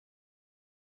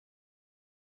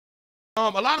A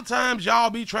lot of times y'all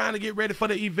be trying to get ready for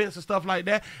the events and stuff like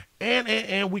that,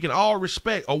 and we can all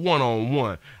respect a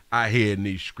one-on-one out here in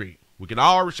these streets. We can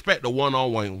all respect the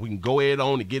one-on-one. We can go ahead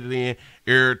on and get it in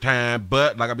every time,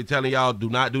 but like I be telling y'all, do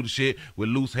not do the shit with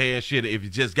loose hair and shit. If you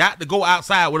just got to go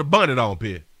outside with a bonnet on,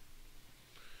 Pit,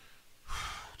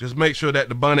 just make sure that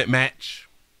the bonnet match.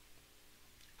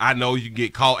 I know you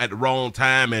get caught at the wrong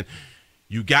time and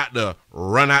you got to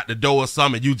run out the door or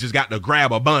something. You just got to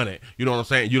grab a bonnet. You know what I'm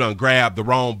saying? You done grab the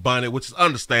wrong bonnet, which is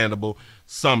understandable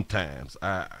sometimes.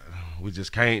 We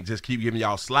just can't just keep giving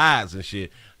y'all slides and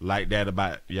shit like that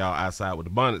about y'all outside with the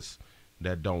bonnets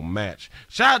that don't match.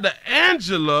 Shout out to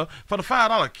Angela for the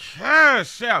 $5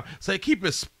 cash out. Say, keep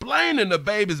explaining the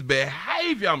baby's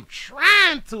behavior. I'm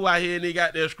trying to out here and they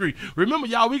got their screen. Remember,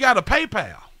 y'all, we got a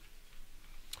PayPal.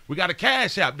 We got a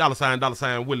cash app,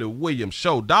 $ Willie Williams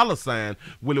Show, $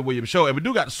 Willie Williams Show. And we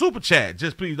do got the super chat.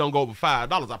 Just please don't go over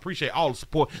 $5. I appreciate all the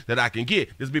support that I can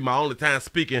get. This will be my only time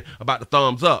speaking about the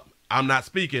thumbs up. I'm not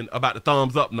speaking about the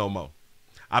thumbs up no more.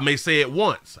 I may say it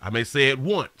once. I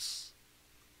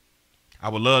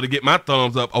would love to get my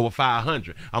thumbs up over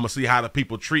 500. I'm going to see how the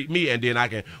people treat me, and then I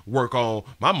can work on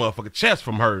my motherfucking chest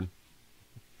from hurting.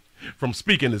 From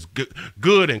speaking as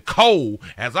good and cold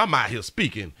as I'm out here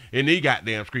speaking in the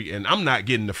goddamn street, and I'm not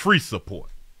getting the free support.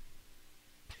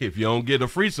 If you don't get the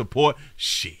free support,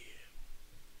 shit.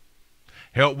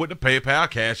 Help with the PayPal,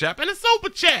 Cash App, and the Super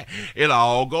Chat. It'll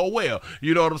all go well.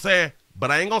 You know what I'm saying? But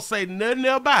I ain't gonna say nothing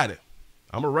about it.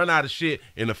 I'm gonna run out of shit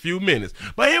in a few minutes.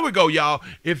 But here we go, y'all.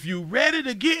 If you ready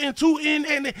to get into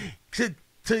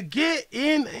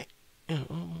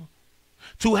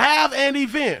to have an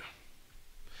event,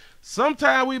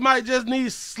 sometimes we might just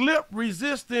need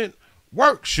slip-resistant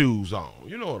work shoes on.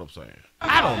 You know what I'm saying?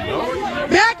 I don't know.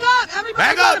 Back up, everybody.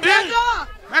 Back up, back bitch. up.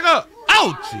 Back up.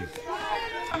 Oh, jeez.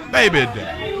 Baby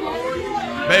down.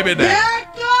 Baby down.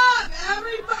 Back up,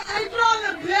 everybody.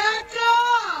 Trying to back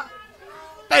up.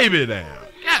 Baby down.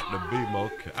 Got to be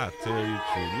more. I tell you the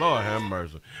truth. Lord have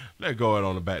mercy. Let's go ahead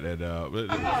on the back that down. Listen.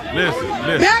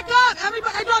 Back up,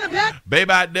 everybody. Trying to back.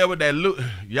 Baby out there with that look.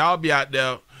 Y'all be out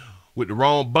there with the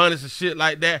wrong bonnets and shit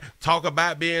like that. Talk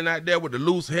about being out there with the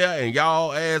loose hair and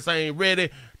y'all ass ain't ready.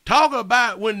 Talk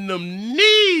about when them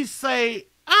knees say,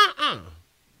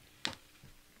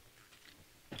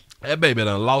 That baby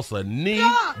done lost a knee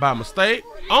by mistake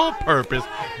on purpose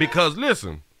because,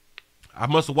 listen, I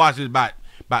must have watched it about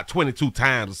 22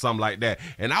 times or something like that.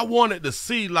 And I wanted to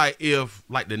see, like, if,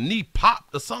 like, the knee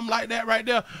popped or something like that right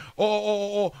there,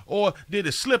 or did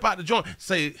it slip out the joint?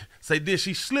 Say, did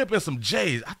she slip in some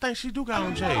J's? I think she do got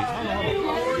on J's. Hold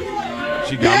on.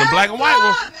 She got on the black and white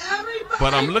one.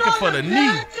 But I'm looking for the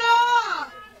knee.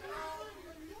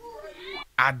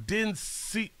 I didn't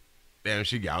see. Damn,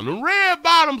 she got on them red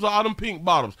bottoms or all them pink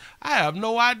bottoms. I have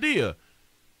no idea.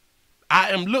 I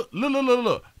am, look.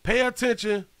 Pay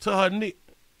attention to her knee.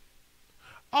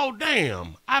 Oh,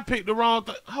 damn. I picked the wrong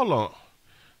thing. Hold on.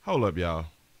 Hold up, y'all.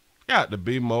 Got to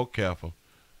be more careful.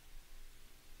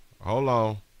 Hold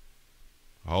on.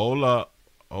 Hold up.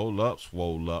 Hold up,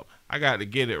 swole up. I got to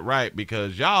get it right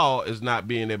because y'all is not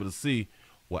being able to see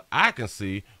what I can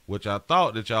see, which I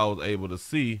thought that y'all was able to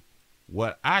see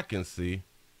what I can see.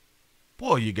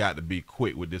 Boy, you got to be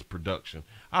quick with this production.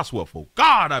 I swear for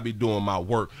God, I be doing my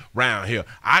work around here.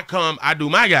 I do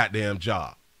my goddamn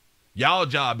job. Y'all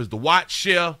job is to watch,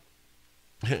 share,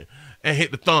 and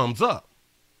hit the thumbs up.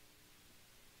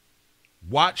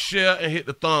 Watch, share, and hit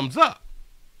the thumbs up.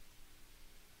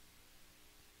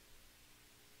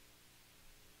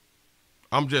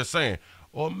 I'm just saying.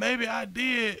 Or maybe I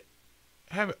did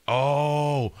have it.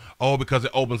 Oh, because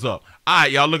it opens up. All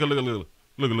right, y'all, look. Look.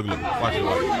 Watch it.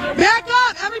 Back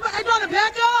up, everybody. Trying to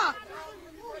back up.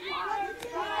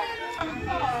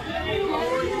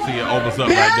 See, it opens up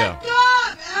right there.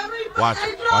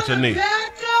 Watch your knee.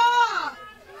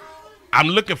 I'm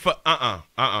looking for,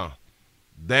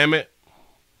 Damn it.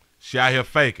 She out here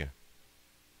faking.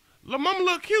 Look, mama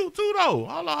look cute too, though.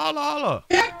 Hold on.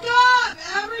 Back up,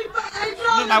 everybody.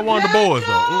 Look like one of the boys,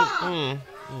 though.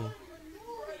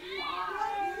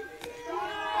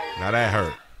 Now that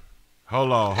hurt.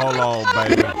 Hold on,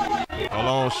 baby. Hold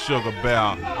on, sugar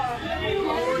bear.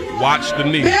 Watch the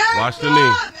knee. Watch the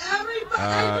knee.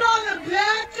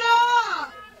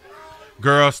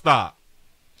 Girl, stop.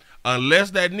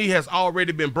 Unless that knee has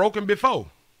already been broken before.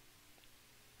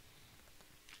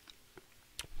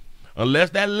 Unless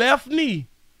that left knee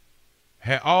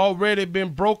had already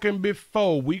been broken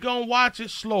before. We gonna watch it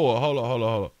slower. Hold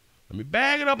on. Let me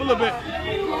bag it up a little bit.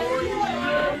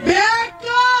 Back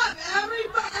up!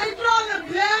 Everybody trying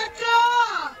to back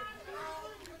up!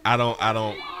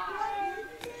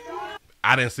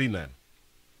 I didn't see nothing.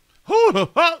 Who the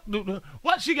fuck?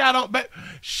 What she got on?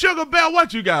 Sugar Bell,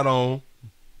 what you got on?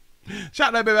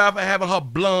 Shout that baby out for having her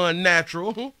blonde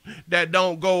natural that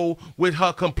don't go with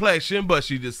her complexion, but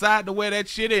she decided to wear that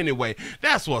shit anyway.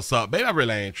 That's what's up, baby. I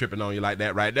really ain't tripping on you like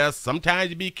that right there. Sometimes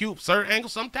you be cute, certain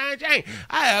angles, sometimes you ain't.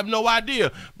 I have no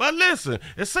idea. But listen,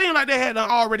 it seemed like they had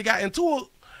already got into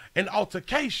an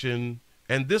altercation,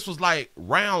 and this was like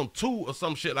round 2 or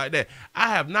some shit like that. I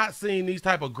have not seen these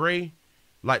type of gray,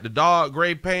 like the dark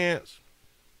gray pants,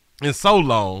 in so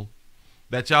long.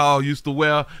 That y'all used to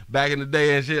wear back in the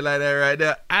day and shit like that right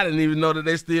there. I didn't even know that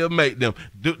they still make them.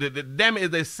 Damn it, is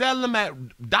they sell them at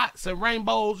Dots and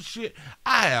Rainbows and shit?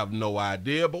 I have no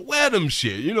idea, but wear them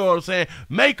shit. You know what I'm saying?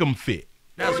 Make them fit.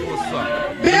 That's what's up.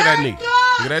 Look at that knee.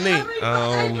 Look at that knee.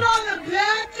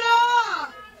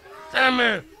 Damn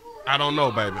it. I don't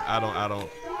know, baby. I don't.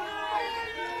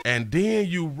 And then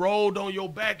you rolled on your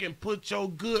back and put your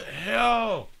good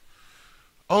hair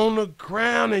on the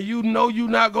ground, and you know you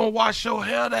not gonna wash your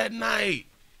hair that night.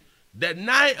 That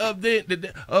night of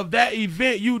that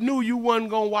event, you knew you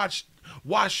wasn't gonna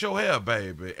wash your hair,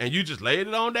 baby, and you just laid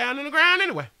it on down in the ground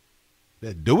anyway.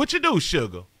 Then do what you do,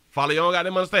 sugar. Follow your own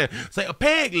goddamn understand. Say a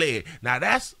peg leg. Now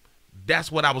that's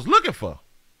what I was looking for.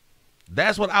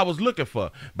 That's what I was looking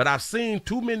for. But I've seen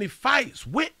too many fights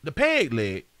with the peg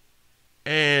leg,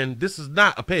 and this is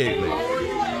not a peg leg.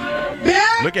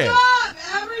 Look at it.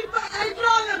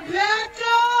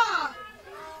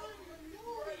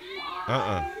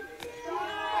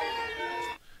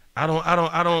 I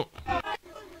don't.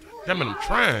 Damn it, I'm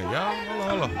trying, y'all.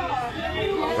 Hold on.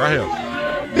 Right here.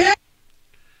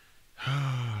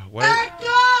 Wait. Back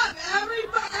up!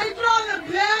 Everybody trying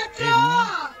to back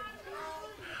up!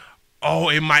 Oh,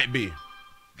 it might be.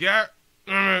 Yeah,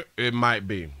 it might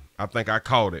be. I think I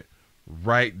caught it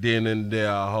right then and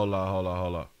there. Hold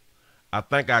on. I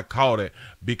think I caught it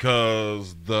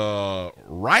because the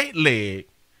right leg,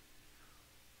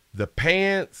 the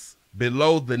pants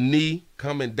below the knee,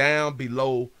 coming down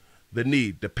below the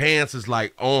knee. The pants is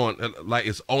like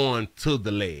it's on to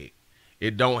the leg.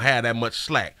 It don't have that much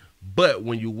slack. But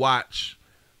when you watch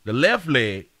the left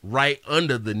leg right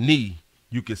under the knee,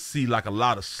 you can see like a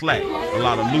lot of slack, a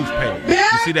lot of loose pants.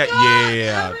 You see that?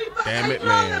 Yeah. Damn it,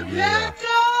 man. Yeah.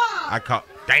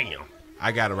 Damn.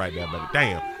 I got it right there, baby.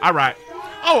 Damn. All right.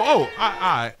 All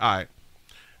right.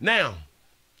 Now,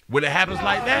 when it happens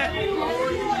like that,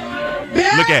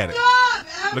 look at it.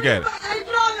 Look at it.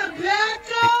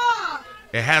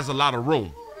 It has a lot of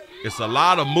room. It's a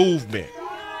lot of movement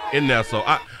in there. So,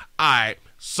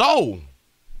 So,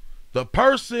 the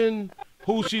person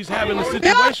who she's having a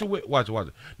situation with, watch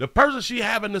it. The person she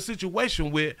having a situation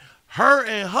with, her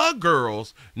and her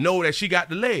girls know that she got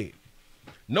the leg.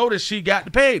 Know that she got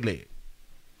the peg leg.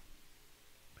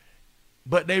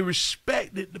 But they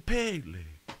respected the peg leg.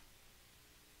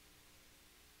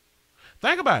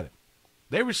 Think about it.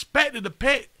 They respected the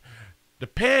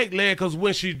peg leg because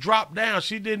when she dropped down,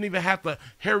 she didn't even have to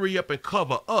hurry up and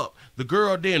cover up. The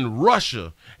girl didn't rush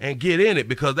her and get in it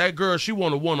because that girl, she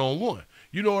wanted one-on-one.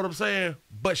 You know what I'm saying?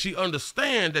 But she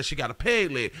understand that she got a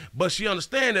peg leg. But she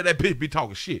understand that bitch be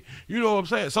talking shit. You know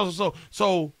what I'm saying?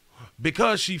 So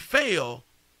because she failed,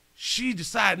 she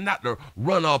decided not to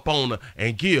run up on her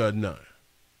and give her none.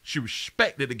 She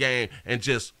respected the game and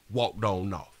just walked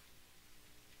on off.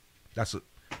 That's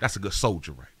a good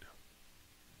soldier right there.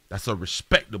 That's a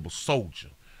respectable soldier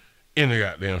in the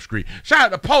goddamn street.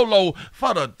 Shout out to Polo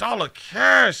for the $1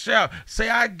 cash out. Say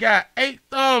I got 8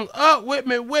 thumbs up with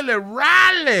me, Willie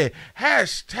Riley.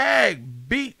 Hashtag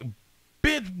big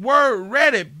word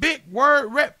ready. Big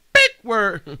word ready. Big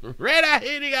word right out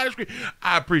here. They got a screen.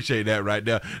 I appreciate that right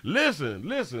there.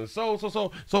 Listen.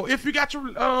 So if you got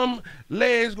your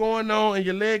legs going on and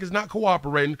your leg is not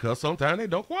cooperating, because sometimes they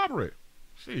don't cooperate.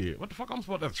 Shit, what the fuck I'm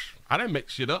supposed to? I didn't make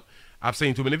shit up. I've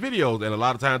seen too many videos, and a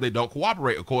lot of times they don't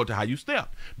cooperate according to how you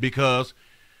step, because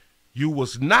you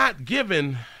was not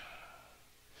given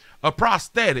a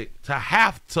prosthetic to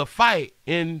have to fight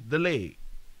in the leg,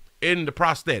 in the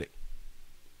prosthetic.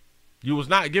 You was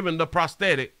not given the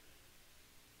prosthetic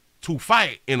to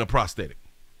fight in a prosthetic.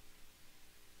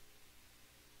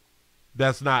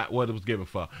 That's not what it was given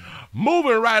for.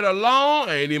 Moving right along,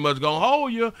 ain't even much gonna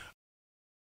hold you.